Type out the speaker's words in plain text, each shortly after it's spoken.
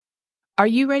Are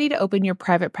you ready to open your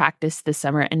private practice this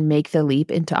summer and make the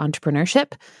leap into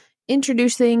entrepreneurship?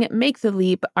 Introducing Make the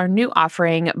Leap, our new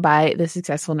offering by the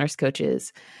Successful Nurse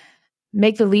Coaches.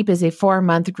 Make the Leap is a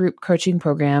 4-month group coaching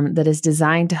program that is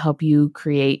designed to help you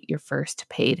create your first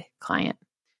paid client.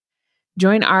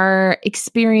 Join our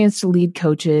experienced lead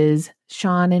coaches,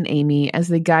 Sean and Amy, as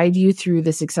they guide you through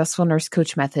the Successful Nurse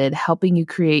Coach method, helping you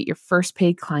create your first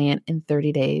paid client in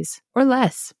 30 days or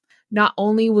less. Not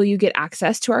only will you get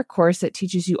access to our course that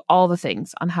teaches you all the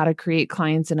things on how to create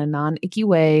clients in a non-icky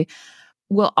way,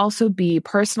 will also be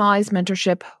personalized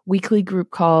mentorship, weekly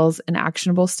group calls, and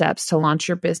actionable steps to launch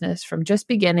your business from just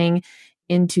beginning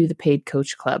into the paid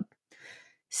coach club.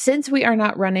 Since we are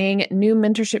not running new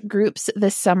mentorship groups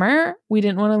this summer, we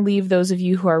didn't want to leave those of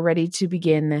you who are ready to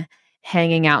begin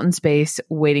hanging out in space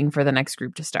waiting for the next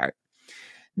group to start.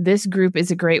 This group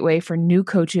is a great way for new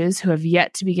coaches who have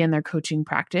yet to begin their coaching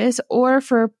practice or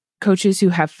for coaches who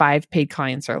have 5 paid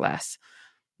clients or less.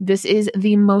 This is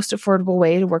the most affordable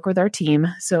way to work with our team,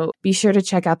 so be sure to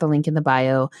check out the link in the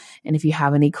bio. And if you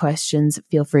have any questions,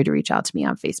 feel free to reach out to me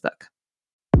on Facebook.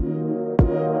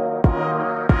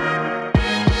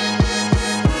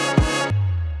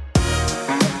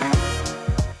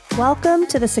 Welcome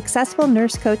to the Successful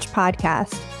Nurse Coach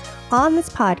podcast. On this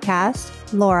podcast,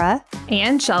 Laura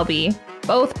and Shelby,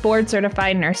 both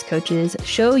board-certified nurse coaches,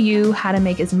 show you how to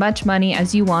make as much money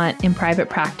as you want in private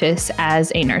practice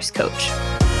as a nurse coach.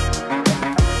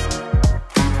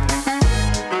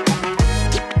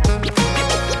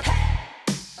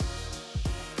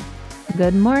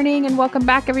 Good morning and welcome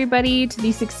back, everybody, to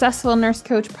the Successful Nurse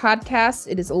Coach podcast.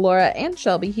 It is Laura and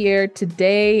Shelby here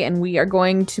today, and we are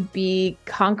going to be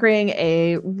conquering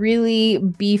a really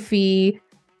beefy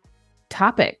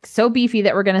topic. So beefy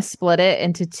that we're going to split it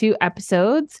into 2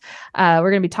 episodes. We're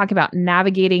going to be talking about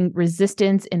navigating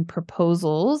resistance in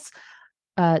proposals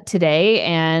today.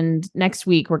 And next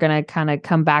week, we're going to kind of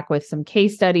come back with some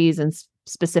case studies and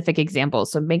specific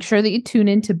examples. So make sure that you tune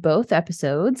into both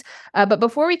episodes. But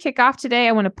before we kick off today,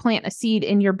 I want to plant a seed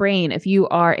in your brain. If you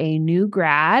are a new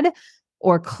grad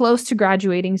or close to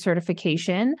graduating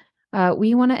certification,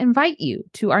 we want to invite you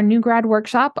to our new grad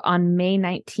workshop on May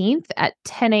 19th at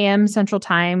 10 a.m. Central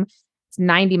Time. It's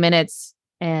 90 minutes,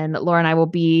 and Laura and I will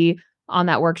be on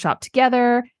that workshop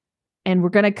together, and we're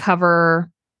going to cover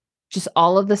just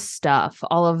all of the stuff,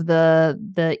 all of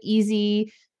the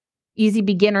easy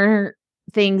beginner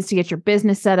things to get your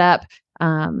business set up,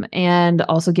 and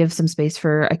also give some space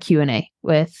for a Q&A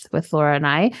with Laura and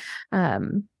I.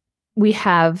 We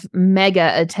have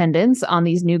mega attendance on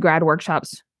these new grad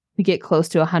workshops. We get close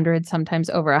to 100, sometimes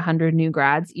over 100 new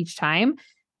grads each time.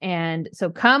 And so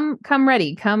come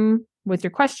ready, come with your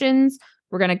questions.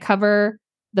 We're going to cover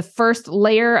the first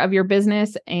layer of your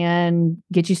business and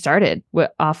get you started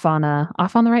off on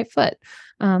the right foot.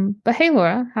 But hey,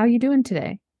 Laura, how are you doing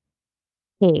today?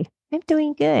 Hey, I'm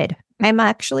doing good. I'm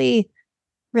actually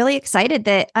really excited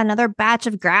that another batch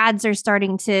of grads are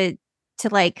starting to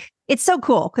it's so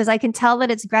cool because I can tell that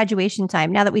it's graduation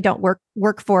time. Now that we don't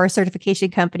work for a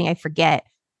certification company, I forget.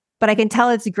 But I can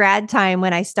tell it's grad time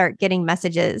when I start getting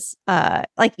messages.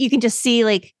 You can just see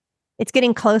it's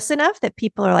getting close enough that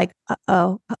people are like,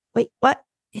 wait, what?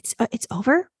 It's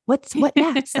over? What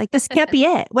next? This can't be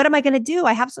it. What am I going to do?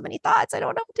 I have so many thoughts. I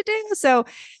don't know what to do. So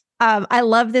I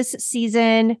love this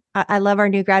season. I love our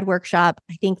new grad workshop.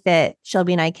 I think that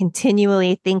Shelby and I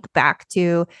continually think back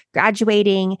to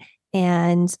graduating.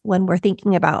 And when we're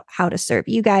thinking about how to serve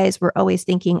you guys, we're always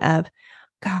thinking of,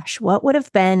 gosh, what would have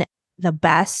been the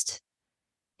best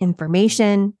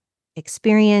information,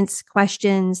 experience,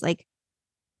 questions,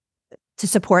 to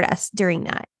support us during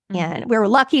that. Mm-hmm. And we were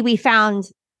lucky we found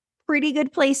pretty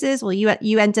good places. Well,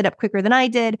 you ended up quicker than I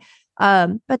did.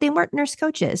 But they weren't nurse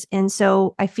coaches. And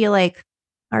so I feel like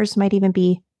ours might even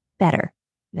be better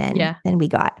than we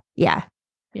got. Yeah.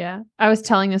 Yeah. I was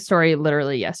telling this story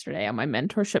literally yesterday on my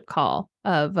mentorship call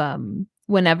of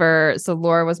so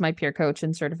Laura was my peer coach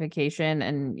in certification,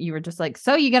 and you were just like,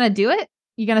 so you going to do it?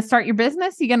 You going to start your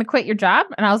business? You going to quit your job?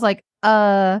 And I was like,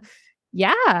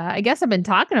 yeah, I guess I've been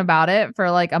talking about it for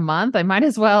a month. I might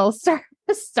as well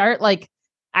start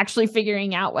actually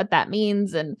figuring out what that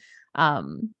means. And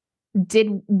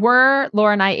were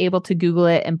Laura and I able to Google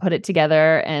it and put it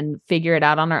together and figure it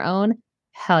out on our own?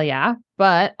 Hell yeah.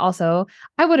 But also,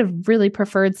 I would have really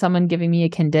preferred someone giving me a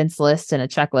condensed list and a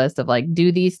checklist of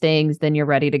do these things, then you're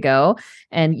ready to go.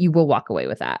 And you will walk away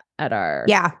with that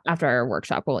after our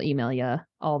workshop. We'll email you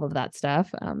all of that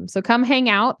stuff. So come hang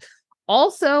out.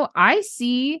 Also, I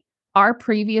see our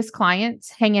previous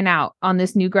clients hanging out on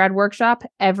this new grad workshop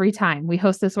every time. We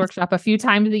host this workshop a few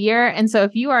times a year. And so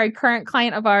if you are a current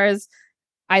client of ours,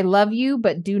 I love you,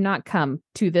 but do not come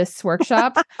to this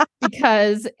workshop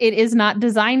because it is not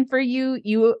designed for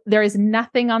you. There is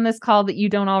nothing on this call that you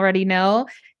don't already know.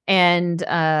 And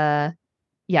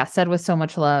said with so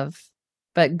much love,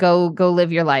 but go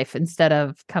live your life instead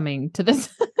of coming to this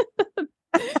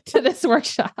to this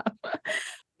workshop.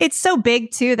 It's so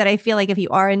big too that I feel like if you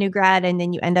are a new grad and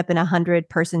then you end up in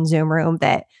 100-person Zoom room,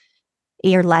 that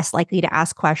you're less likely to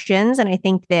ask questions. And I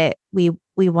think that we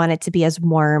want it to be as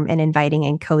warm and inviting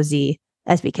and cozy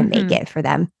as we can make it for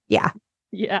them. Yeah.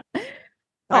 Yeah. All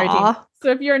right, team. So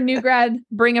if you're a new grad,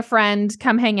 bring a friend,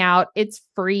 come hang out. It's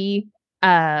free.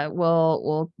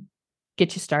 We'll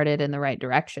get you started in the right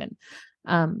direction.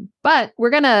 But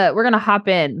we're gonna hop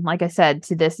in, like I said,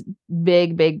 to this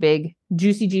big,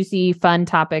 juicy, fun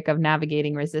topic of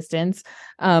navigating resistance.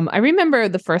 I remember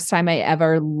the first time I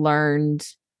ever learned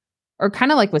or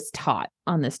kind of like was taught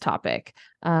on this topic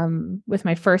with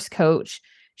my first coach.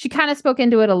 She kind of spoke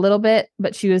into it a little bit,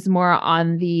 but she was more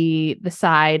on the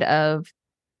side of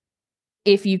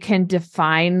if you can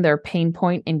define their pain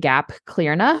point and gap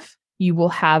clear enough, you will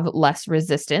have less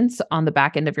resistance on the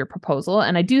back end of your proposal.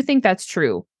 And I do think that's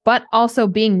true. But also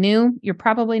being new, you're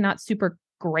probably not super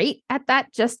great at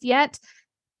that just yet.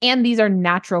 And these are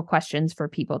natural questions for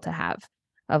people to have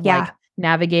of like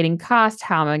navigating cost.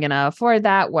 How am I going to afford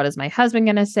that? What is my husband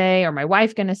going to say or my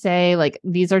wife going to say? Like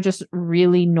these are just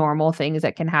really normal things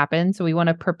that can happen. So we want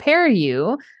to prepare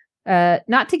you,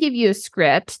 not to give you a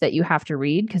script that you have to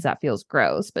read because that feels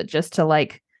gross, but just to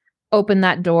like open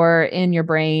that door in your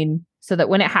brain so that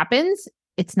when it happens,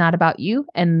 it's not about you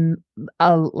and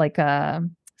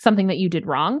something that you did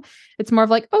wrong. It's more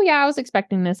of like, oh yeah, I was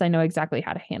expecting this. I know exactly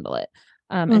how to handle it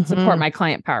and support my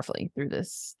client powerfully through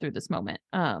this moment.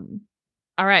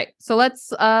 All right. So let's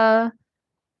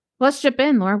jump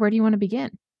in. Laura, where do you want to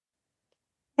begin?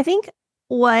 I think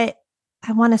what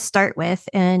I want to start with,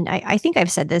 and I think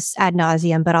I've said this ad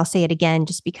nauseum, but I'll say it again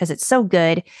just because it's so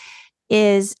good,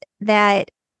 is that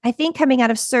I think coming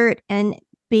out of CERT and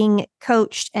being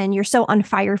coached and you're so on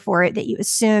fire for it that you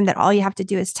assume that all you have to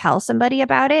do is tell somebody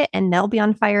about it and they'll be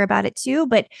on fire about it too.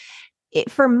 But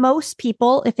for most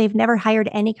people, if they've never hired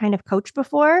any kind of coach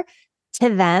before, to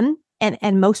them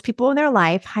and most people in their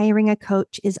life, hiring a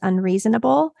coach is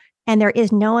unreasonable. And there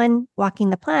is no one walking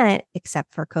the planet,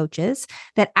 except for coaches,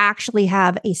 that actually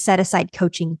have a set aside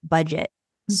coaching budget.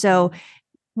 So,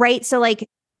 right. So like,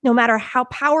 no matter how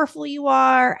powerful you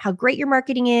are, how great your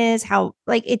marketing is,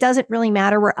 it doesn't really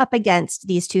matter. We're up against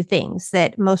these two things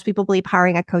that most people believe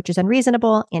hiring a coach is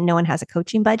unreasonable and no one has a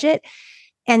coaching budget.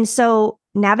 And so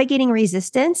navigating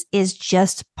resistance is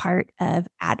just part of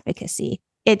advocacy.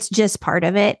 It's just part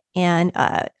of it. And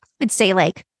I'd say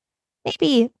like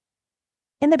maybe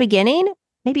in the beginning,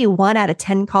 maybe 1 out of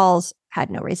 10 calls had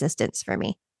no resistance for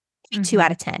me. 2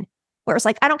 out of 10, where it was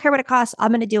like, I don't care what it costs. I'm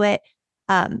going to do it.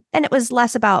 And it was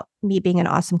less about me being an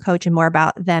awesome coach and more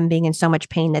about them being in so much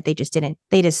pain that they just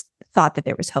thought that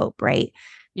there was hope. Right.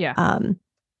 Yeah.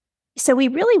 So we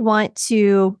really want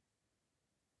to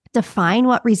define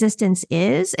what resistance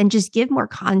is and just give more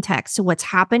context to what's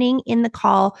happening in the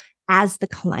call as the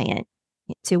client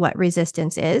to what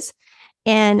resistance is.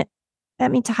 And I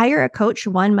mean, to hire a coach,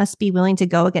 one must be willing to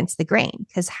go against the grain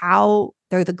because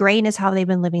the grain is how they've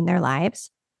been living their lives.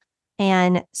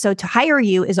 And so to hire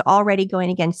you is already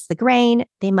going against the grain.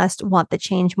 They must want the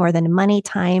change more than money,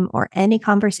 time, or any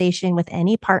conversation with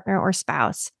any partner or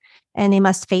spouse. And they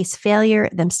must face failure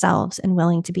themselves and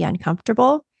willing to be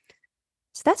uncomfortable.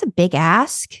 So that's a big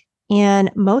ask. And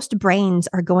most brains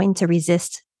are going to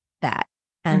resist that.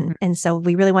 And so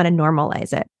we really want to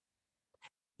normalize it.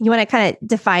 You want to kind of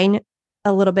define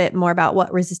a little bit more about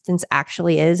what resistance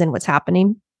actually is and what's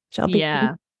happening, Shelby?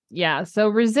 Yeah. So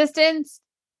resistance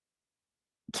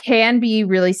can be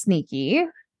really sneaky.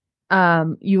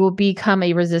 You will become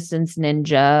a resistance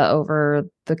ninja over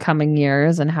the coming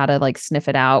years and how to like sniff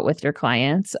it out with your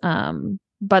clients.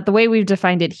 But the way we've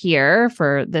defined it here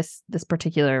for this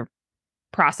particular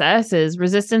process is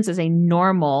resistance is a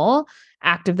normal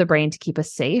act of the brain to keep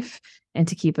us safe and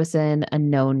to keep us in a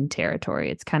known territory.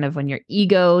 It's kind of when your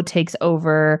ego takes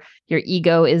over. Your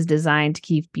ego is designed to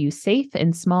keep you safe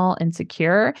and small and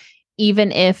secure,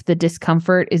 even if the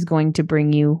discomfort is going to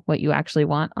bring you what you actually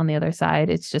want on the other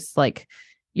side. It's just like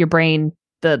your brain,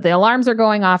 the alarms are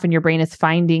going off and your brain is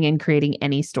finding and creating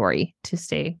any story to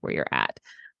stay where you're at.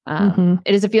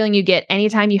 It is a feeling you get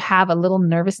anytime you have a little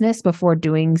nervousness before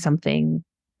doing something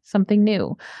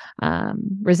new.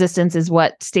 Resistance is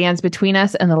what stands between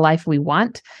us and the life we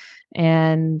want.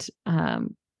 And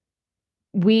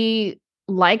we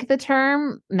like the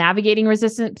term navigating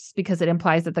resistance because it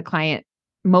implies that the client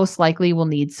most likely will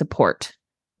need support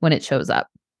when it shows up.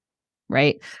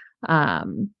 right?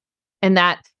 And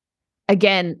that,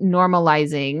 again,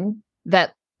 normalizing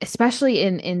that, especially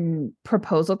in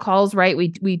proposal calls, right?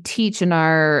 We teach in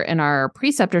our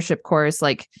preceptorship course,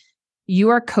 like, you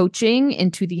are coaching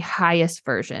into the highest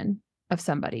version of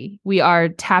somebody. We are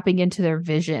tapping into their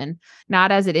vision,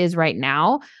 not as it is right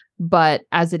now, but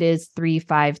as it is 3,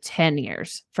 5, 10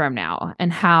 years from now,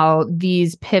 and how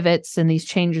these pivots and these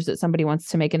changes that somebody wants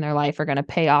to make in their life are going to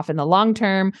pay off in the long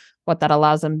term, what that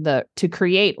allows them to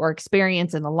create or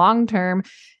experience in the long term.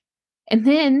 And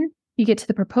then you get to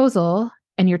the proposal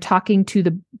and you're talking to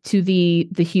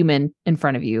the human in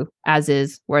front of you as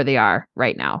is where they are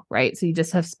right now, right? So you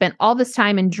just have spent all this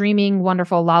time in dreaming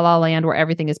wonderful la la land where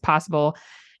everything is possible.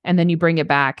 And then you bring it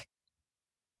back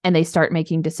and they start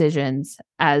making decisions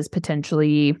as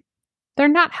potentially they're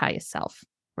not highest self,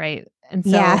 right? And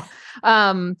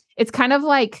so it's kind of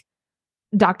like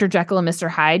Dr. Jekyll and Mr.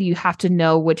 Hyde. You have to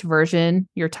know which version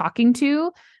you're talking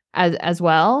to as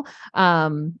well.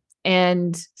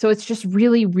 And so it's just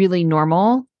really, really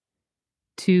normal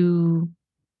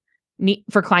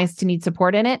for clients to need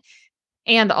support in it.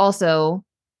 And also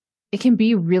it can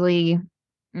be really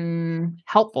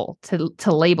helpful to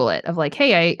label it of like,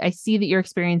 hey, I see that you're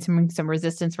experiencing some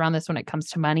resistance around this when it comes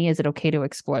to money. Is it okay to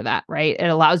explore that? Right. It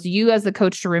allows you as the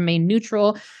coach to remain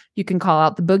neutral. You can call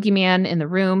out the boogeyman in the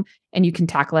room and you can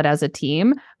tackle it as a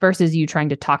team versus you trying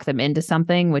to talk them into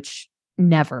something, which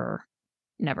never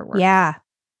works. Yeah.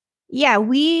 Yeah.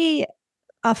 We,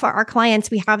 for our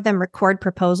clients, we have them record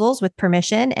proposals with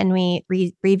permission and we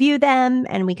review them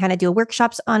and we kind of do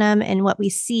workshops on them. And what we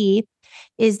see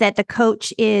is that the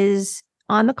coach is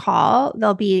on the call.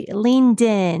 They'll be leaned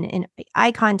in and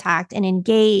eye contact and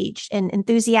engaged and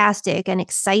enthusiastic and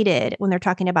excited when they're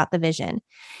talking about the vision.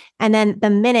 And then the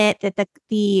minute that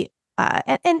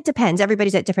and it depends,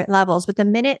 everybody's at different levels, but the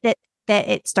minute that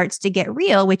it starts to get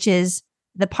real, which is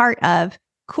the part of,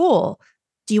 cool,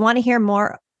 do you want to hear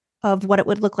more of what it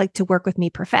would look like to work with me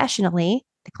professionally?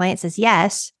 The client says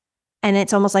yes. And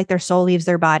it's almost like their soul leaves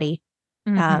their body.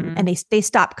 And they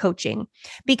stop coaching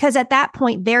because at that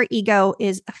point, their ego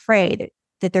is afraid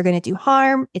that they're going to do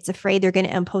harm. It's afraid they're going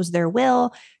to impose their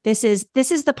will. This is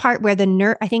the part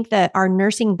where I think that our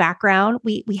nursing background,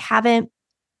 we haven't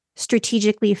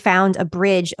strategically found a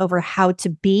bridge over how to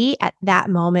be at that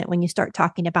moment when you start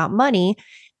talking about money.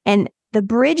 And the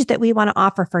bridge that we want to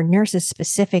offer for nurses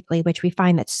specifically, which we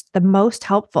find that's the most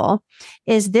helpful,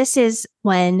 this is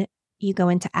when you go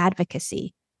into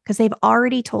advocacy. Because they've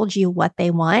already told you what they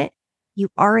want. You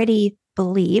already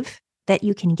believe that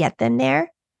you can get them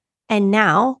there. And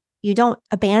now you don't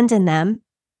abandon them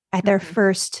at their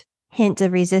first hint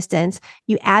of resistance.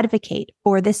 You advocate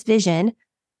for this vision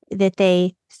that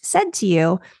they said to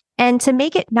you. And to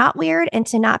make it not weird and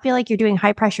to not feel like you're doing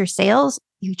high pressure sales,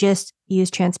 you just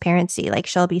use transparency. Like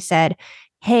Shelby said,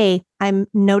 hey, I'm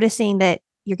noticing that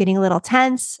you're getting a little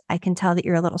tense. I can tell that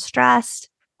you're a little stressed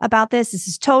about this. This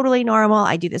is totally normal.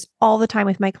 I do this all the time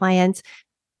with my clients.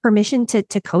 Permission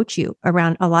to coach you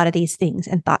around a lot of these things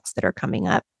and thoughts that are coming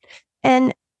up.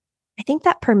 And I think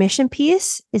that permission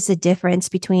piece is the difference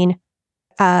between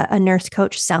a nurse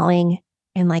coach selling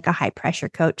and like a high pressure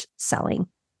coach selling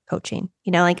coaching.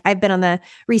 You know, like I've been on the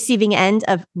receiving end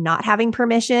of not having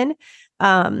permission.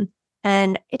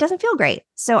 And it doesn't feel great.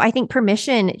 So I think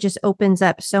permission just opens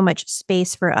up so much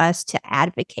space for us to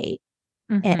advocate.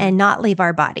 And not leave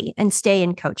our body and stay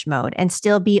in coach mode and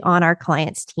still be on our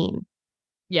client's team.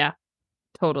 Yeah,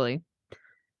 totally.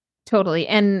 Totally.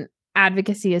 And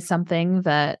advocacy is something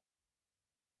that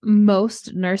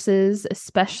most nurses,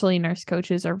 especially nurse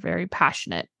coaches, are very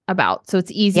passionate about. So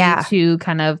it's easy to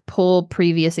kind of pull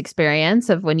previous experience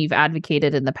of when you've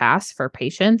advocated in the past for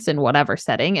patients in whatever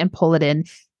setting and pull it in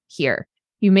here.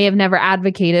 You may have never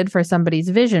advocated for somebody's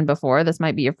vision before. This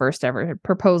might be your first ever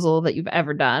proposal that you've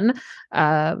ever done.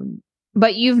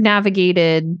 But you've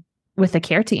navigated with a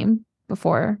care team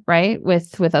before, right?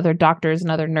 With other doctors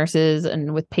and other nurses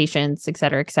and with patients, et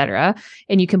cetera, et cetera.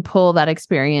 And you can pull that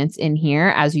experience in here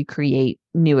as you create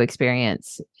new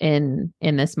experience in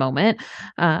this moment.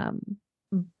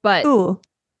 But ooh,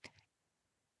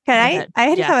 I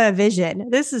have a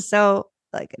vision. This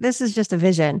is just a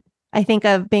vision. I think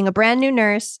of being a brand new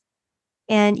nurse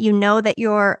and you know that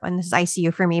and this is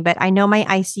ICU for me, but I know my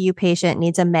ICU patient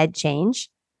needs a med change.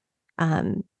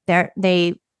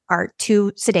 They are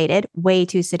too sedated, way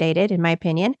too sedated in my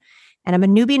opinion. And I'm a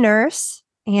newbie nurse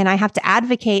and I have to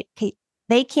advocate.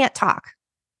 They can't talk.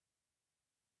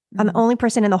 I'm the only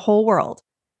person in the whole world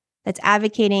that's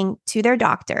advocating to their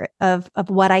doctor of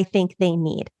what I think they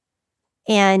need.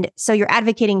 And so you're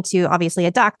advocating to obviously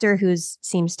a doctor who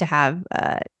seems to have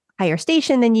higher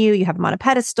station than you have them on a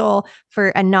pedestal for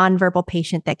a nonverbal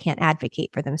patient that can't advocate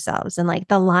for themselves. And like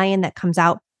the lion that comes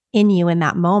out in you in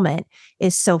that moment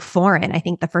is so foreign. I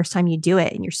think the first time you do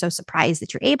it and you're so surprised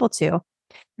that you're able to.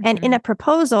 Mm-hmm. And in a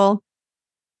proposal,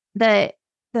 the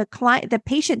client, the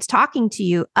patient's talking to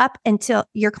you up until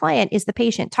your client is the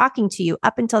patient talking to you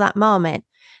up until that moment.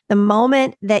 The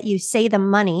moment that you say the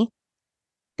money,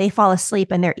 they fall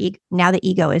asleep and now the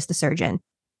ego is the surgeon.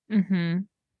 Mm-hmm.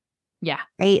 Yeah.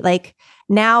 Right. Like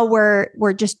now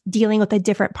we're just dealing with a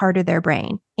different part of their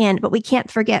brain. But we can't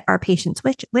forget our patients'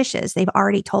 wishes. They've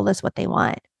already told us what they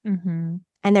want. Mm-hmm.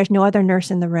 And there's no other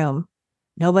nurse in the room.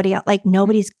 Nobody else,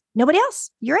 nobody else.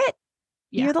 You're it.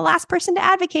 Yeah. You're the last person to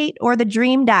advocate or the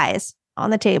dream dies on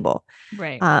the table.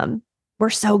 Right. We're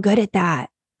so good at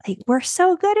that. Like we're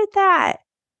so good at that.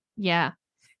 Yeah.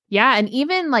 Yeah. And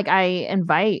even like I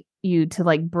invite you to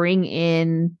like bring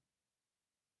in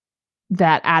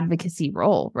that advocacy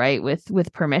role, right?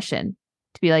 With permission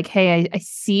to be like, hey, I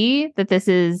see that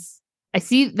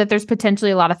there's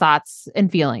potentially a lot of thoughts and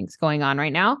feelings going on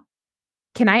right now.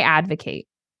 Can I advocate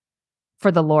for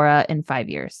the Laura in 5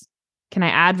 years? Can I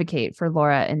advocate for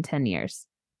Laura in 10 years?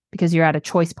 Because you're at a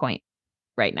choice point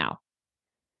right now.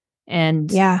 And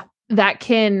that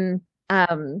can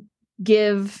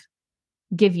give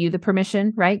you the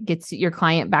permission, right? Gets your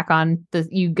client back on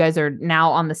you guys are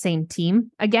now on the same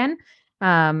team again.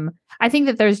 I think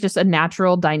that there's just a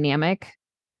natural dynamic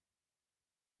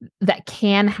that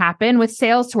can happen with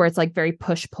sales to where it's like very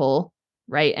push-pull,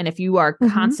 right? And if you are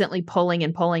constantly pulling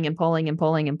and pulling and pulling and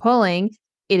pulling and pulling,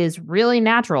 it is really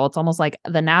natural. It's almost like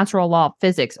the natural law of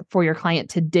physics for your client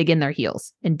to dig in their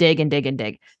heels and dig and dig and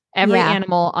dig. Every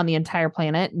animal on the entire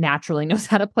planet naturally knows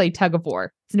how to play tug of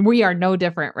war. And we are no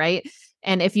different, right?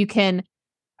 And if you can,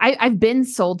 I've been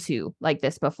sold to like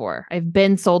this before. I've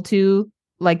been sold to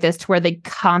like this to where they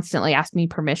constantly ask me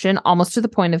permission, almost to the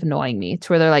point of annoying me,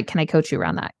 to where they're like, can I coach you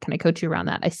around that? Can I coach you around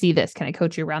that? I see this. Can I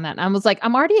coach you around that? And I was like,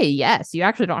 I'm already a yes. You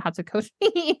actually don't have to coach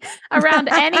me around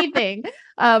anything.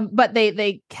 But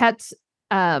they kept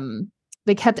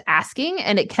asking,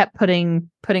 and it kept putting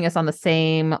us on the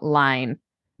same line.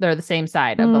 They're the same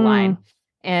side of the line.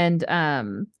 And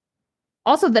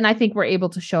also then I think we're able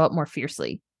to show up more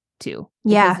fiercely too.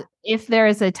 Yeah. Because if there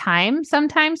is a time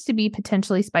sometimes to be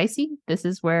potentially spicy, this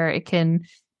is where you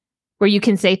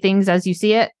can say things as you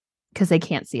see it, because they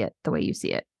can't see it the way you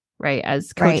see it, right?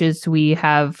 As coaches, we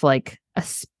have like a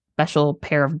special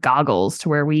pair of goggles to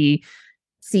where we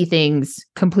see things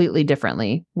completely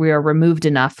differently. We are removed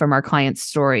enough from our client's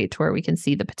story to where we can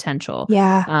see the potential.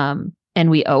 Yeah. And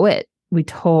we owe it. We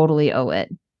totally owe it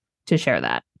to share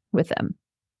that with them.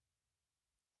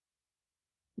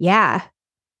 Yeah.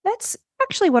 That's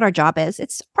actually what our job is.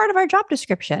 It's part of our job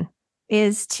description,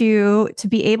 is to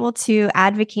be able to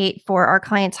advocate for our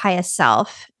client's highest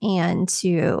self and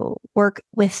to work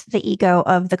with the ego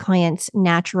of the client's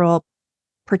natural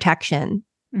protection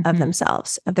of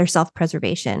themselves, of their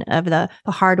self-preservation, of the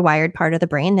hardwired part of the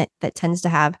brain that tends to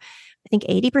have, I think,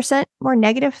 80% more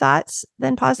negative thoughts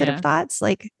than positive thoughts.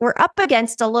 Like we're up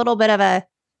against a little bit of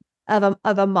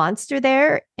a monster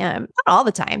there. Not all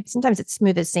the time. Sometimes it's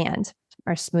smooth as sand.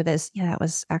 Or smooth as, that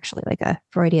was actually like a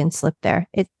Freudian slip there.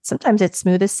 Sometimes it's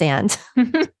smooth as sand.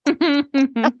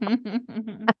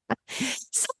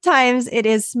 Sometimes it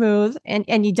is smooth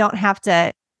and you don't have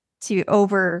to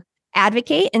over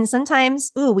advocate. And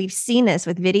sometimes, we've seen this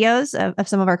with videos of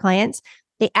some of our clients.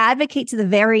 They advocate to the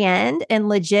very end and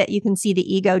legit, you can see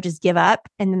the ego just give up.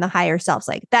 And then the higher self's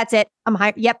like, that's it. I'm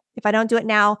high. Yep. If I don't do it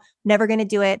now, never going to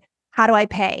do it. How do I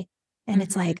pay? And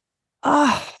it's like,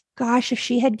 oh, gosh, if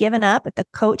she had given up, if the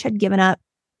coach had given up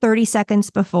 30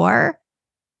 seconds before,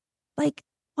 like,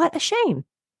 what a shame.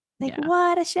 Like,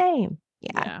 what a shame.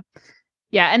 Yeah.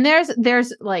 And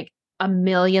there's like a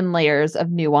million layers of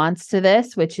nuance to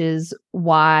this, which is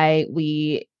why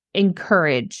we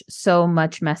encourage so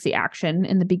much messy action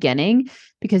in the beginning,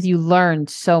 because you learn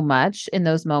so much in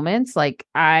those moments. Like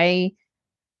I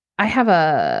have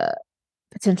a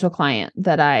potential client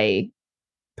that I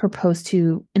proposed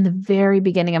to in the very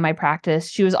beginning of my practice.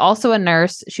 She was also a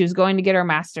nurse. She was going to get her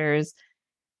master's,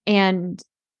 and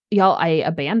y'all, I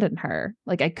abandoned her.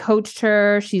 Like I coached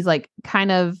her. She's like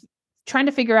kind of trying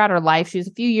to figure out her life. She was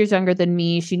a few years younger than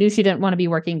me. She knew she didn't want to be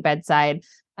working bedside.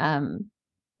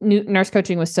 Nurse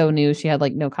coaching was so new. She had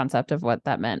like no concept of what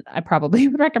that meant. I probably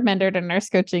would recommend her to nurse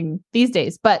coaching these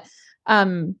days, but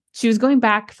she was going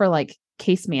back for like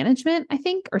case management, I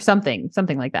think, or something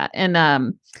like that.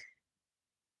 And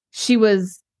she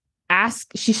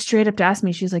straight up asked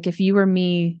me, she's like, if you were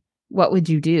me, what would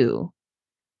you do?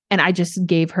 And I just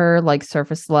gave her like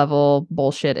surface level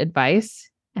bullshit advice,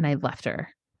 and I left her.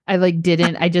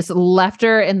 I just left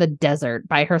her in the desert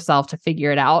by herself to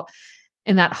figure it out.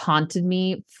 And that haunted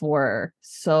me for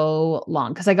so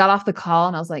long. Cause I got off the call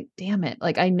and I was like, damn it.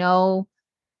 Like,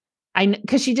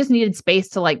 cause she just needed space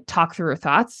to like talk through her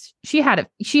thoughts. She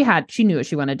knew what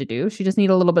she wanted to do. She just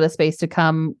needed a little bit of space to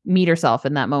come meet herself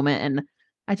in that moment. And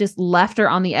I just left her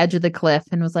on the edge of the cliff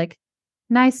and was like,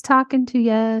 nice talking to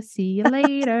you. See you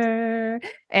later.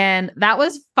 And that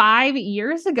was 5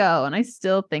 years ago. And I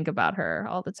still think about her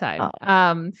all the time.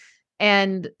 Oh.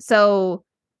 And so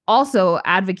also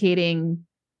advocating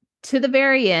to the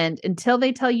very end until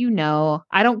they tell you no.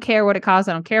 I don't care what it costs.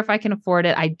 I don't care if I can afford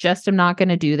it. I just am not going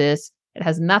to do this. It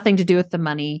has nothing to do with the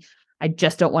money. I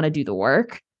just don't want to do the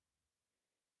work.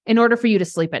 In order for you to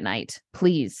sleep at night,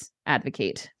 please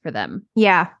advocate for them.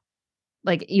 Yeah.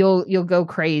 Like you'll go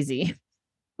crazy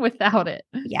without it.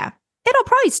 Yeah. It'll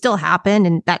probably still happen,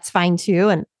 and that's fine too.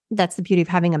 And that's the beauty of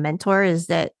having a mentor, is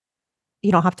that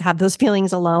you don't have to have those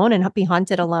feelings alone and be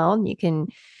haunted alone. You can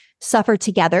suffer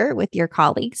together with your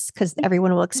colleagues, because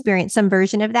everyone will experience some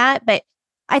version of that. But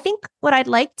I think what I'd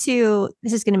like to,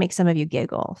 this is going to make some of you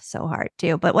giggle so hard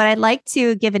too, but what I'd like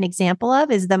to give an example of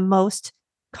is the most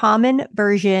common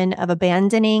version of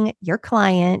abandoning your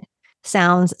client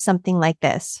sounds something like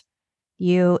this.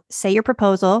 You say your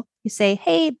proposal. You say,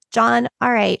 hey, John,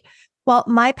 all right, well,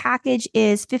 my package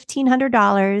is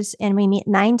 $1,500 and we meet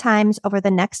 9 times over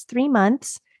the next 3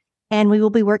 months. And we will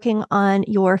be working on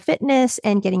your fitness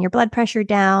and getting your blood pressure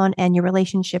down and your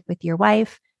relationship with your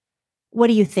wife. What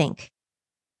do you think?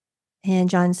 And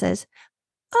John says,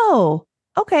 oh,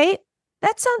 okay.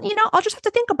 That sounds, I'll just have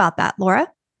to think about that, Laura.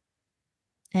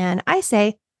 And I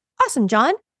say, awesome,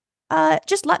 John.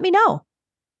 Just let me know.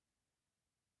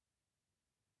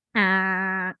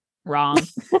 Wrong.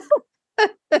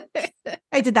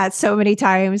 I did that so many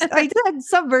times. I did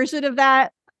some version of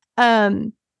that.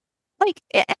 And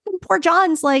poor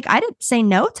John's like, I didn't say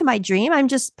no to my dream. I'm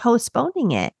just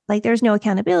postponing it. Like, there's no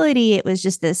accountability. It was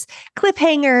just this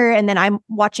cliffhanger. And then I'm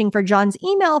watching for John's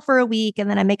email for a week. And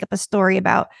then I make up a story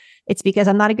about it's because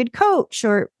I'm not a good coach,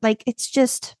 or like, it's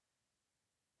just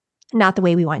not the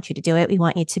way we want you to do it. We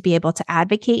want you to be able to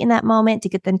advocate in that moment to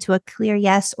get them to a clear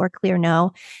yes or clear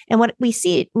no. And what we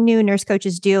see new nurse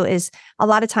coaches do is a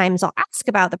lot of times I'll ask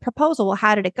about the proposal. Well,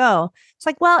 how did it go? It's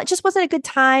like, well, it just wasn't a good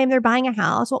time. They're buying a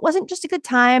house. Well, it wasn't just a good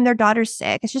time. Their daughter's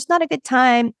sick. It's just not a good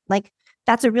time. Like,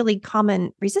 that's a really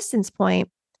common resistance point.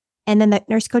 And then the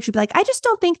nurse coach would be like, I just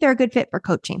don't think they're a good fit for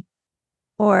coaching,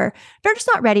 or they're just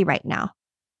not ready right now.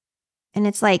 And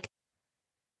it's like,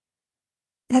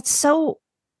 that's so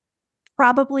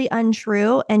probably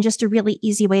untrue, and just a really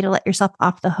easy way to let yourself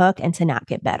off the hook and to not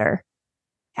get better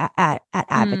at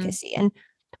advocacy. And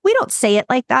we don't say it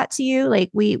like that to you.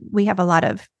 Like, we have a lot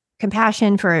of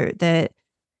compassion for the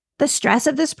stress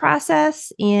of this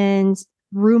process and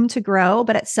room to grow.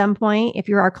 But at some point, if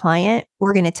you're our client,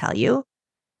 we're going to tell you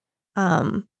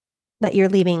that you're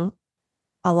leaving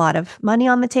a lot of money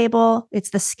on the table. It's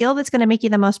the skill that's going to make you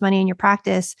the most money in your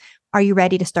practice. Are you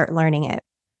ready to start learning it?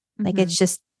 Mm-hmm. Like, it's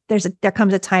just, there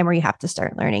comes a time where you have to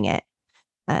start learning it.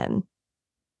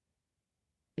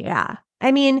 Yeah.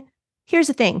 I mean, here's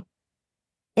the thing.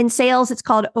 In sales, it's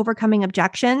called overcoming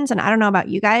objections. And I don't know about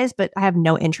you guys, but I have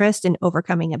no interest in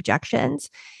overcoming objections.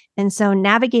 And so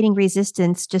navigating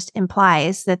resistance just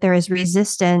implies that there is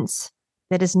resistance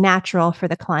that is natural for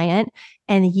the client,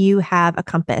 and you have a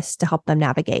compass to help them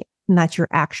navigate. And that's your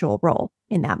actual role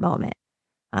in that moment.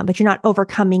 But you're not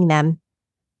overcoming them,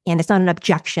 and it's not an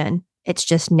objection. It's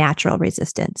just natural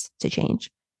resistance to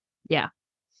change. Yeah.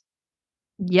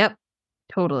 Yep.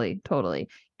 Totally.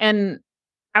 And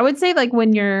I would say, like,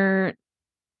 when you're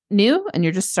new and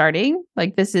you're just starting,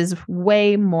 like, this is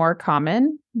way more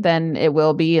common than it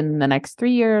will be in the next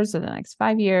 3 years or the next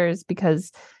 5 years,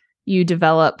 because you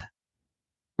develop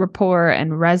rapport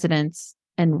and resonance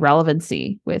and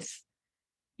relevancy with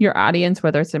your audience,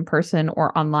 whether it's in person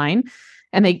or online,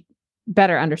 and they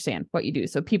better understand what you do.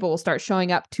 So people will start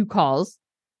showing up to calls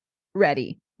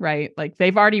ready, right? Like,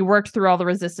 they've already worked through all the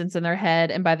resistance in their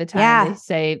head. And by the time they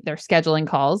say they're scheduling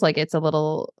calls, like, it's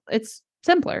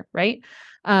simpler, right?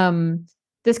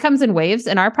 This comes in waves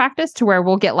in our practice, to where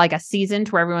we'll get like a season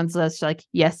to where everyone's just like,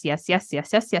 yes.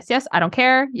 I don't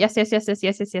care. Yes.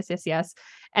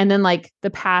 And then, like,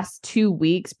 the past 2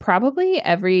 weeks, probably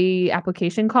every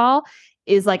application call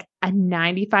is like a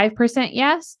 95%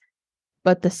 yes.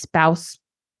 But the spouse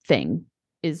thing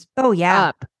is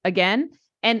up again.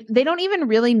 And they don't even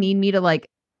really need me to, like,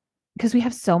 because we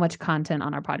have so much content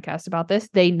on our podcast about this.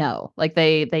 They know, like,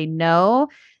 they know,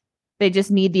 They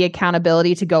just need the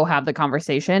accountability to go have the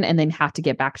conversation and then have to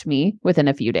get back to me within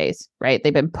a few days, right?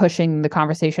 They've been pushing the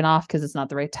conversation off because it's not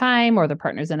the right time, or the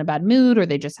partner's in a bad mood, or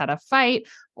they just had a fight,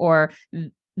 or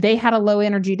they had a low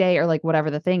energy day, or like whatever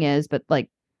the thing is. But like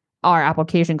our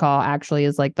application call actually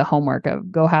is like the homework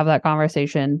of go have that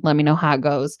conversation. Let me know how it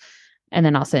goes. And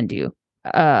then I'll send you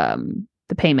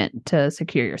the payment to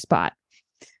secure your spot.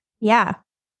 Yeah.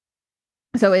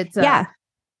 So it's yeah.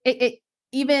 It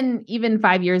even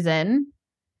 5 years in,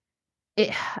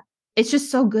 it's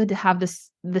just so good to have this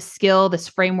skill, this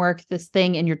framework, this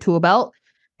thing in your tool belt.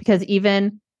 Because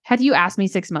even had you asked me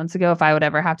 6 months ago if I would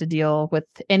ever have to deal with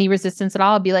any resistance at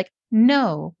all, I'd be like,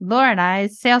 no, Laura and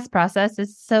I's sales process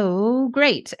is so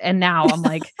great. And now I'm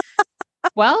like,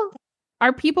 well,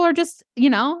 our people are just,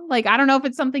 like, I don't know if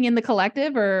it's something in the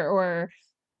collective or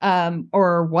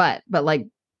what, but like,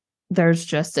 there's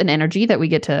just an energy that we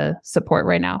get to support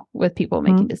right now with people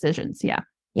making decisions. Yeah.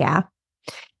 Yeah.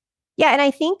 Yeah. And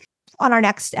I think on our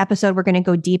next episode, we're going to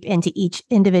go deep into each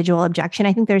individual objection.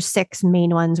 I think there's 6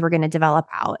 main ones we're going to develop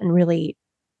out and really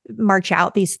march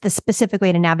out the specific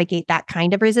way to navigate that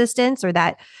kind of resistance, or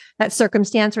that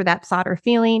circumstance, or that thought or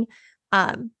feeling.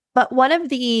 But one of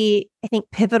the, I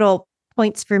think, pivotal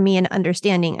points for me in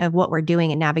understanding of what we're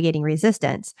doing in navigating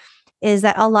resistance is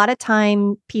that a lot of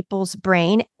time people's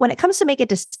brain, when it comes to make a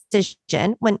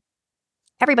decision, when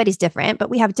everybody's different, but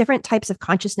we have different types of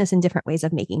consciousness and different ways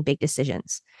of making big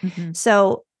decisions. Mm-hmm.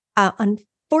 So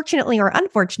unfortunately or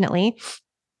unfortunately,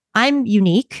 I'm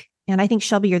unique. And I think,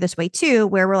 Shelby, you're this way too,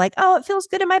 where we're like, oh, it feels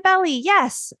good in my belly.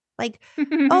 Yes. Like,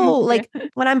 oh, like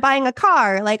when I'm buying a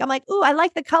car, like I'm like, oh, I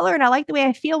like the color and I like the way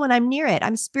I feel when I'm near it.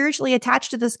 I'm spiritually attached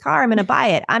to this car. I'm going to buy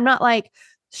it. I'm not like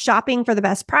shopping for the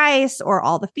best price or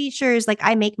all the features. Like,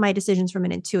 I make my decisions from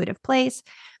an intuitive place.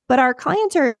 But our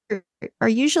clients are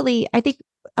usually, I think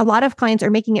a lot of clients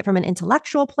are making it from an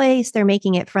intellectual place. They're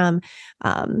making it from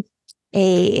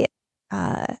a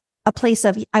place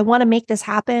of, I want to make this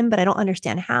happen, but I don't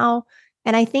understand how.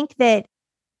 And I think that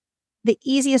the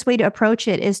easiest way to approach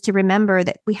it is to remember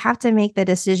that we have to make the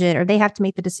decision, or they have to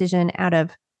make the decision out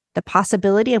of the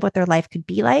possibility of what their life could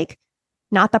be like,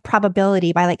 not the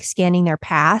probability by like scanning their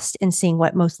past and seeing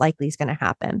what most likely is going to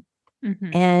happen. Mm-hmm.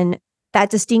 And that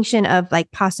distinction of like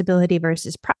possibility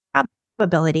versus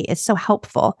probability is so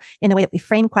helpful in the way that we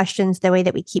frame questions, the way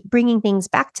that we keep bringing things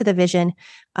back to the vision,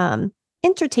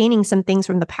 entertaining some things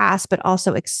from the past, but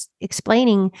also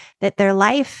explaining that their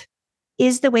life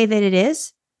is the way that it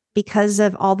is because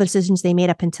of all the decisions they made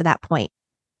up until that point.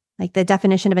 Like, the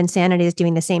definition of insanity is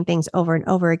doing the same things over and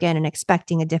over again and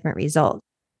expecting a different result.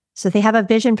 So if they have a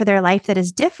vision for their life that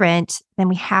is different, then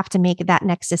we have to make that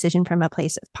next decision from a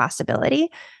place of possibility,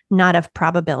 not of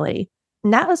probability.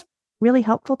 And that was really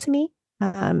helpful to me.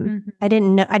 I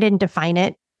didn't define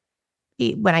it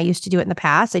when I used to do it in the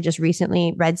past. I just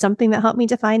recently read something that helped me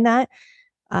define that.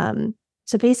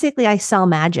 So basically, I sell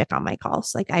magic on my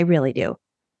calls. Like, I really do.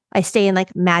 I stay in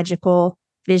like magical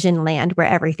vision land where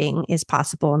everything is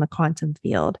possible in the quantum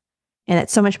field. And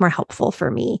it's so much more helpful for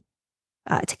me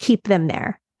to keep them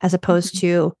there, as opposed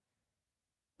to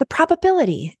the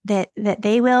probability that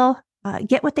they will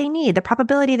get what they need, the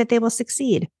probability that they will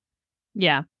succeed.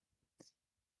 Yeah.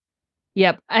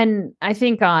 Yep. And I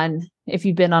think if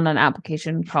you've been on an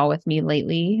application call with me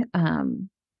lately,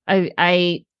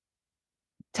 I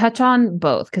touch on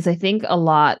both, because I think a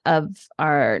lot of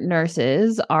our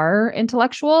nurses are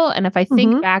intellectual. And if I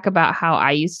think back about how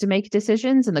I used to make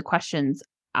decisions and the questions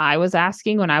I was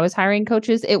asking when I was hiring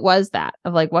coaches, it was that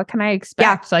of like, what can I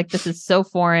expect? Yeah. Like, this is so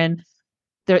foreign.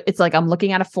 It's like I'm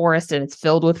looking at a forest and it's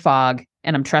filled with fog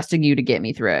and I'm trusting you to get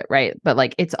me through it. Right. But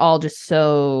like, it's all just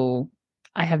so,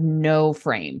 I have no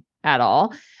frame at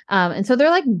all. And so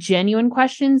they're like genuine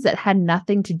questions that had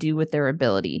nothing to do with their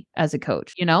ability as a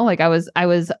coach, like I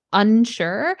was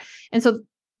unsure. And so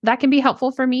that can be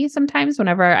helpful for me sometimes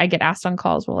whenever I get asked on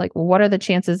calls. Well, what are the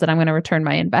chances that I'm going to return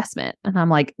my investment? And I'm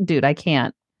like, dude, I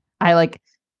can't. I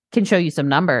can show you some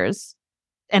numbers,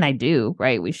 and I do,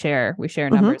 right? We share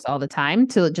numbers all the time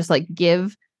to just like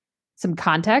give some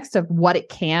context of what it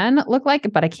can look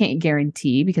like, but I can't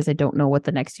guarantee because I don't know what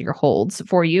the next year holds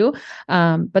for you.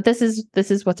 But this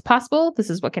is what's possible.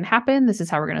 This is what can happen. This is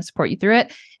how we're going to support you through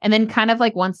it. And then kind of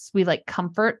like once we like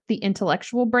comfort the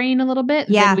intellectual brain a little bit,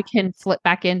 then we can flip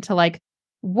back into like,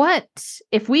 what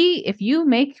if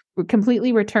you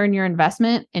completely return your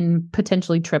investment and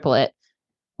potentially triple it?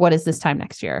 What does this time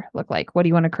next year look like? What do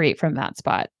you want to create from that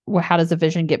spot? How does the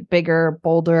vision get bigger,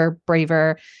 bolder,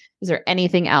 braver? Is there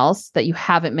anything else that you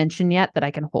haven't mentioned yet that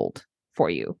I can hold for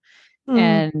you?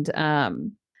 And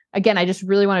again, I just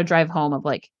really want to drive home of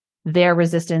like, their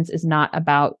resistance is not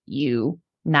about you.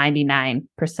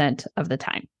 99% of the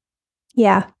time.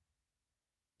 Yeah.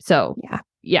 So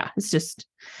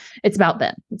it's about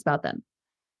them. It's about them.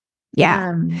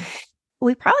 Yeah.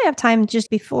 We probably have time just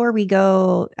before we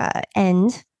go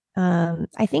end.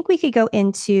 I think we could go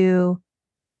into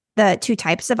the two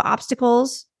types of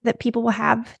obstacles that people will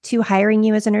have to hiring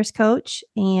you as a nurse coach.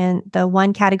 And the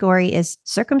one category is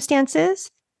circumstances.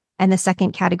 And the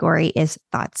second category is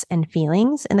thoughts and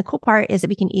feelings. And the cool part is that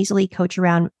we can easily coach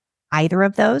around either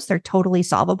of those. They're totally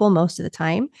solvable most of the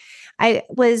time. I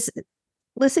was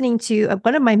listening to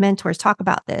one of my mentors talk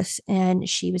about this, and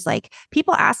she was like,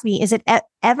 people ask me, is it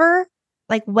ever,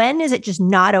 like, when is it just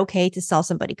not okay to sell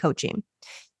somebody coaching?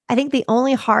 I think the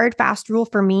only hard, fast rule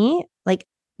for me, like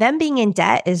them being in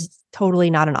debt is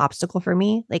totally not an obstacle for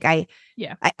me. Like I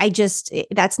just,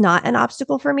 that's not an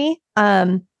obstacle for me.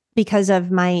 Because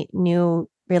of my new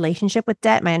relationship with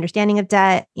debt, my understanding of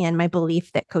debt, and my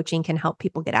belief that coaching can help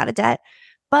people get out of debt.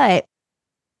 But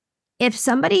if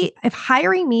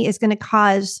hiring me is going to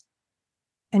cause,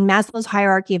 and Maslow's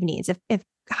hierarchy of needs, if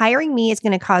hiring me is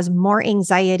going to cause more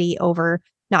anxiety over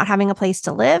not having a place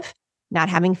to live, not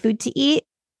having food to eat,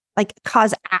 like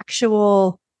cause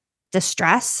actual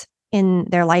distress in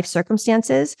their life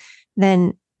circumstances,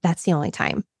 then that's the only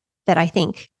time that I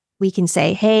think we can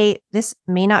say, hey, this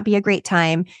may not be a great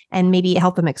time, and maybe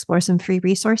help them explore some free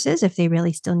resources if they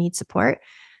really still need support.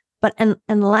 But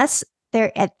unless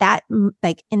they're at that,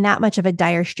 like in that much of a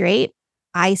dire strait,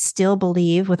 I still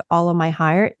believe with all of my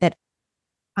heart that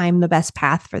I'm the best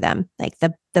path for them, like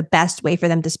the best way for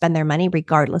them to spend their money,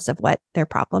 regardless of what their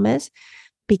problem is,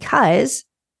 because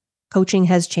coaching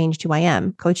has changed who I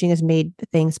am. Coaching has made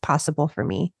things possible for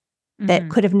me that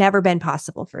could have never been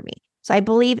possible for me. So I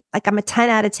believe, like, I'm a 10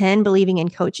 out of 10 believing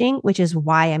in coaching, which is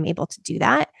why I'm able to do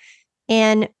that.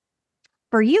 And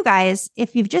for you guys,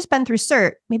 if you've just been through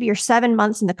CERT, maybe you're 7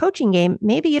 months in the coaching game,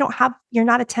 maybe you're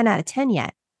not a 10 out of 10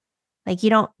 yet. Like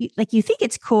you think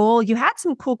it's cool. You had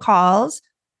some cool calls.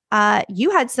 You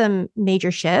had some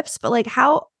major shifts, but like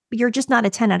how you're just not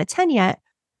a 10 out of 10 yet,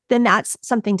 then that's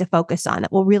something to focus on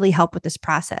that will really help with this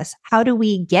process. How do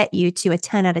we get you to a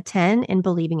 10 out of 10 in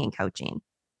believing in coaching?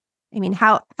 I mean,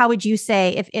 how would you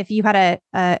say if you had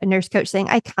a nurse coach saying,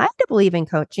 I kind of believe in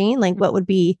coaching, like what would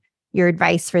be your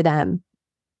advice for them?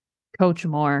 Coach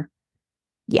more.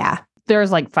 Yeah.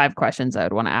 There's like 5 questions I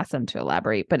would want to ask them to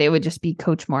elaborate, but it would just be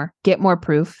coach more, get more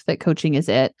proof that coaching is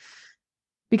it.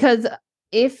 Because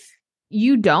if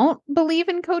you don't believe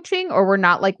in coaching, or we're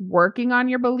not like working on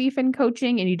your belief in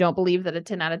coaching, and you don't believe that a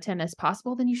 10 out of 10 is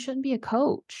possible, then you shouldn't be a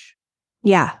coach.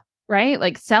 Yeah. Right?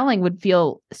 Like selling would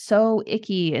feel so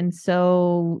icky and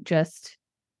so just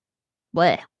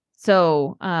bleh.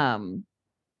 So, yeah.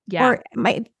 Or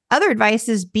my other advice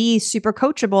is be super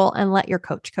coachable and let your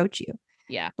coach coach you.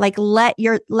 Yeah. Like let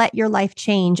your life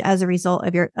change as a result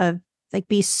of like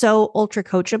be so ultra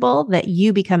coachable that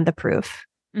you become the proof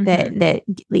that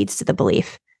leads to the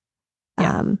belief.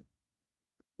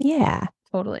 Yeah.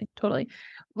 Totally.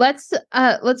 Let's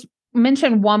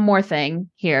mention one more thing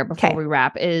here before we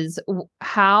wrap, is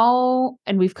how,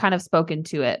 and we've kind of spoken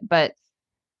to it, but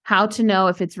how to know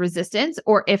if it's resistance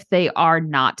or if they are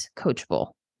not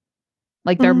coachable.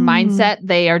 Like their mindset,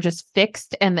 they are just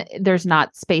fixed and there's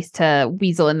not space to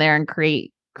weasel in there and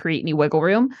create any wiggle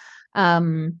room.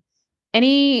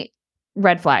 Any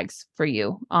red flags for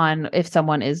you on if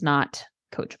someone is not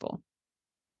coachable?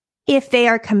 If they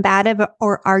are combative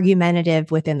or argumentative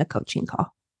within the coaching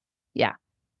call. Yeah.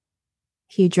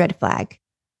 Huge red flag.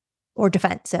 Or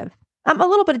defensive. A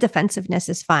little bit of defensiveness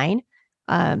is fine.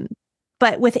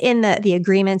 But within the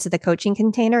agreements of the coaching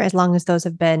container, as long as those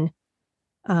have been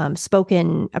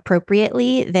spoken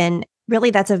appropriately, then really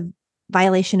that's a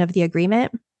violation of the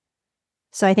agreement.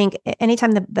 So I think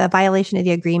anytime the violation of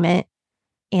the agreement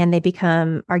and they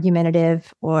become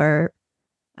argumentative or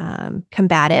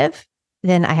combative,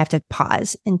 then I have to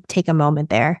pause and take a moment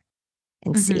there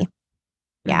and see.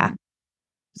 Yeah.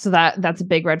 So that's a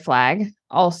big red flag.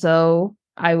 Also,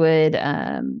 I would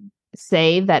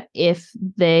say that if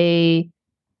they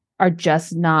are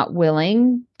just not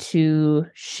willing to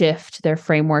shift their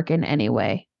framework in any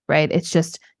way, right? It's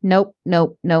just nope.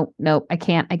 I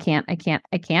can't.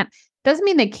 Doesn't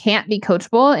mean they can't be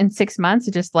coachable in 6 months.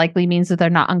 It just likely means that they're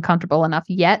not uncomfortable enough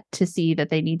yet to see that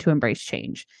they need to embrace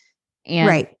change.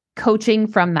 And coaching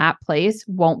from that place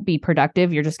won't be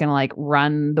productive. You're just going to like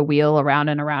run the wheel around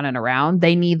and around and around.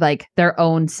 They need like their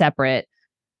own separate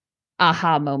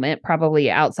aha moment, probably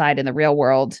outside in the real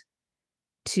world,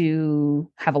 to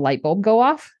have a light bulb go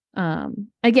off.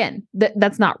 Again,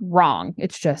 that's not wrong.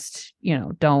 It's just,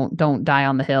 don't die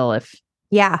on the hill if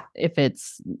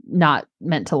it's not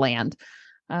meant to land.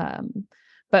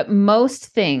 But most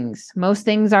things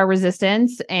are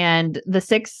resistance. And the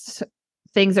 6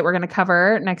 things that we're going to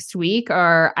cover next week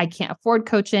are: I can't afford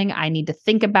coaching. I need to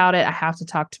think about it. I have to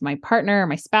talk to my partner or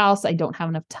my spouse. I don't have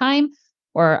enough time,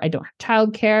 or I don't have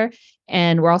childcare.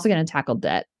 And we're also going to tackle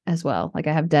debt as well. Like,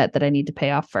 I have debt that I need to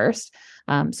pay off first.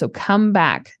 So come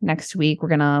back next week. We're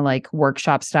going to, like,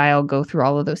 workshop style, go through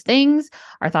all of those things,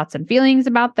 our thoughts and feelings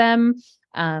about them,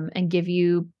 and give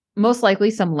you most likely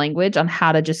some language on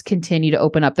how to just continue to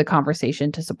open up the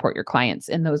conversation to support your clients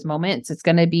in those moments. It's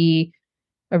going to be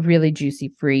a really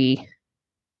juicy free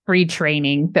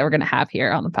training that we're going to have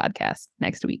here on the podcast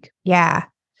next week. Yeah,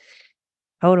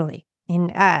 totally.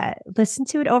 And listen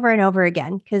to it over and over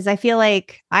again, because I feel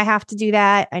like I have to do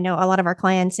that. I know a lot of our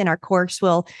clients in our course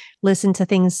will listen to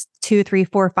things 2, 3,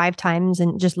 4, 5 times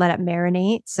and just let it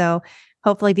marinate. So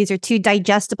hopefully these are 2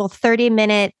 digestible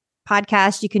 30-minute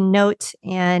podcasts you can note,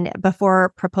 and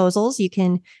before proposals, you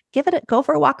can go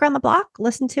for a walk around the block,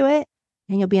 listen to it,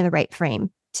 and you'll be in the right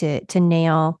frame to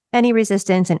nail any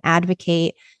resistance and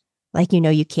advocate like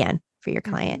you can for your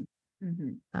client.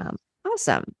 Mm-hmm.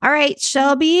 Awesome. All right,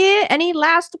 Shelby, any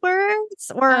last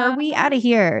words, or are we out of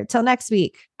here till next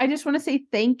week? I just want to say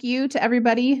thank you to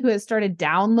everybody who has started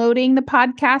downloading the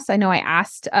podcast. I know I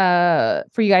asked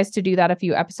for you guys to do that a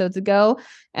few episodes ago,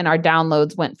 and our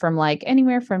downloads went from like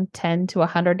anywhere from 10 to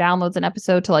 100 downloads an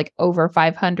episode to like over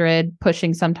 500,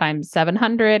 pushing sometimes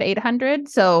 700, 800.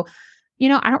 So,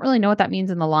 I don't really know what that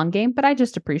means in the long game, but I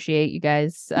just appreciate you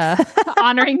guys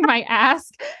honoring my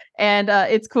ask. And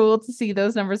it's cool to see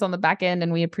those numbers on the back end,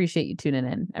 and we appreciate you tuning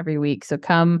in every week. So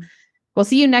we'll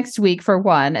see you next week for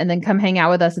one, and then come hang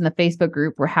out with us in the Facebook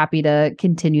group. We're happy to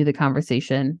continue the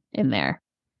conversation in there.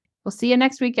 We'll see you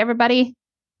next week, everybody.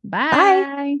 Bye.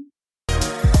 Bye.